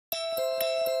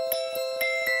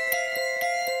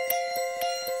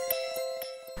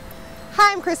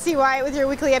Hi, I'm Christy White with your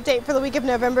weekly update for the week of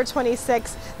November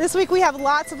 26th. This week we have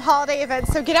lots of holiday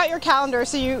events, so get out your calendar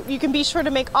so you can be sure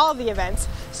to make all of the events.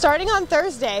 Starting on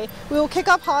Thursday, we will kick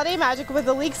off Holiday Magic with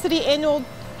the League City Annual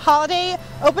Holiday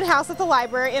Open House at the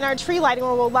library and our tree lighting,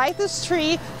 where we'll light this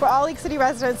tree for all League City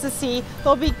residents to see.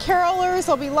 There'll be carolers,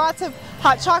 there'll be lots of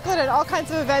hot chocolate and all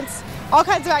kinds of events, all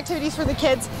kinds of activities for the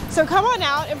kids. So come on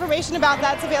out. Information about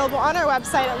that's available on our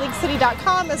website at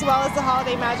leaguecity.com as well as the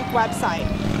Holiday Magic website.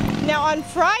 Now on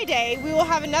Friday, we will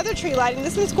have another tree lighting.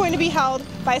 This one's going to be held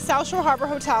by South Shore Harbor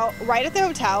Hotel, right at the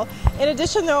hotel. In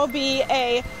addition, there will be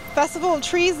a festival of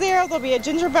trees there. There'll be a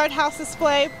gingerbread house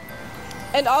display.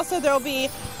 And also there will be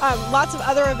lots of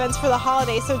other events for the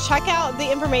holidays. So check out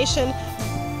the information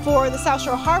for the South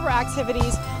Shore Harbor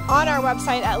activities on our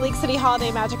website at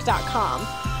leaguecityholidaymagic.com.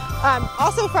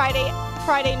 Also Friday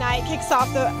night kicks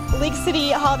off the League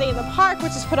City Holiday in the Park,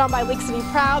 which is put on by League City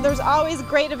Proud. There's always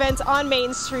great events on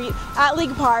Main Street at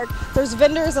League Park. There's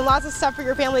vendors and lots of stuff for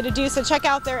your family to do, so check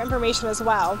out their information as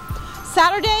well.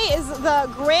 Saturday is the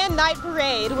Grand Night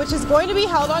Parade, which is going to be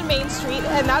held on Main Street,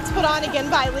 and that's put on again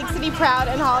by League City Proud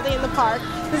and Holiday in the Park.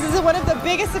 This is one of the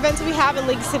biggest events we have in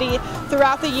League City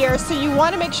throughout the year, so you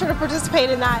want to make sure to participate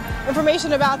in that.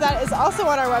 Information about that is also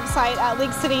on our website at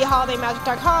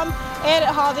leaguecityholidaymagic.com and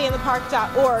at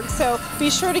holidayinthepark.org, so be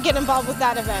sure to get involved with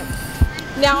that event.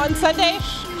 Now on Sunday,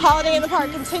 Holiday in the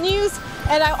Park continues,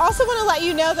 and I also want to let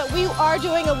you know that we are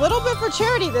doing a little bit for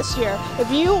charity this year. If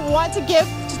you want to give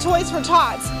to Toys for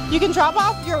Tots, you can drop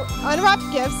off your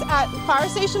unwrapped gifts at Fire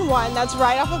Station 1, that's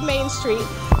right off of Main Street.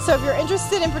 So if you're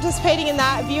interested in participating in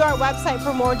that, view our website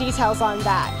for more details on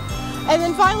that. And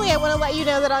then finally, I want to let you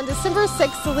know that on December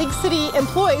 6th, the League City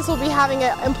employees will be having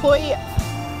an employee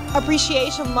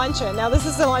appreciation luncheon. Now this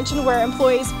is a luncheon where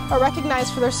employees are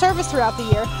recognized for their service throughout the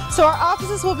year. So our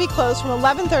offices will be closed from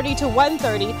 11:30 to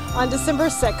 1:30 on December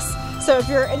 6th. So if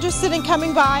you're interested in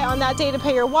coming by on that day to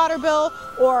pay your water bill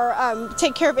or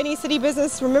take care of any city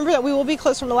business, remember that we will be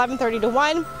closed from 11:30 to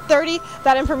 1:30.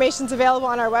 That information is available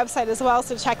on our website as well,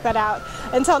 so check that out.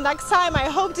 Until next time, I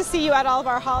hope to see you at all of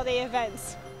our holiday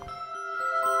events.